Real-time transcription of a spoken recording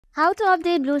How to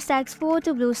update Bluestacks 4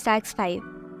 to Bluestacks 5.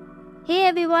 Hey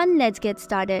everyone, let's get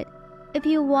started. If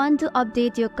you want to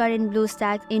update your current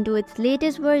Bluestacks into its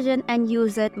latest version and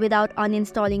use it without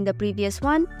uninstalling the previous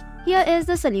one, here is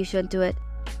the solution to it.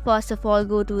 First of all,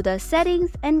 go to the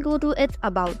settings and go to its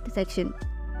about section.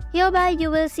 Hereby you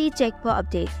will see check for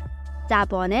updates.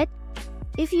 Tap on it.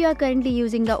 If you are currently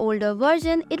using the older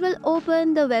version, it will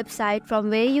open the website from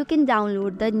where you can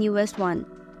download the newest one.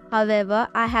 However,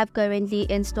 I have currently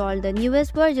installed the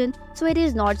newest version, so it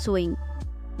is not showing.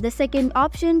 The second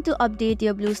option to update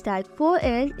your Bluestacks 4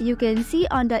 is, you can see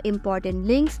under important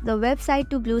links, the website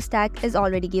to Bluestacks is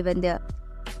already given there.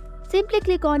 Simply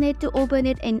click on it to open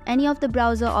it in any of the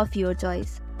browser of your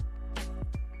choice.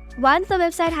 Once the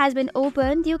website has been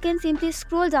opened, you can simply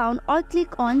scroll down or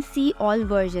click on See All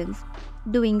Versions.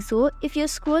 Doing so, if you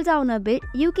scroll down a bit,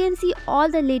 you can see all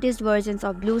the latest versions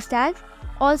of Bluestacks,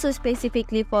 also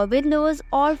specifically for Windows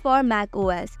or for Mac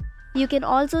OS. You can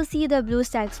also see the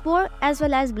Bluestacks 4 as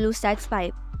well as Bluestacks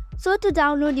 5. So to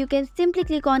download, you can simply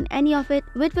click on any of it,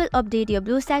 which will update your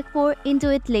Bluestacks 4 into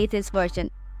its latest version.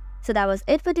 So that was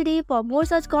it for today. For more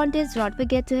such contents, do not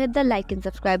forget to hit the like and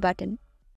subscribe button.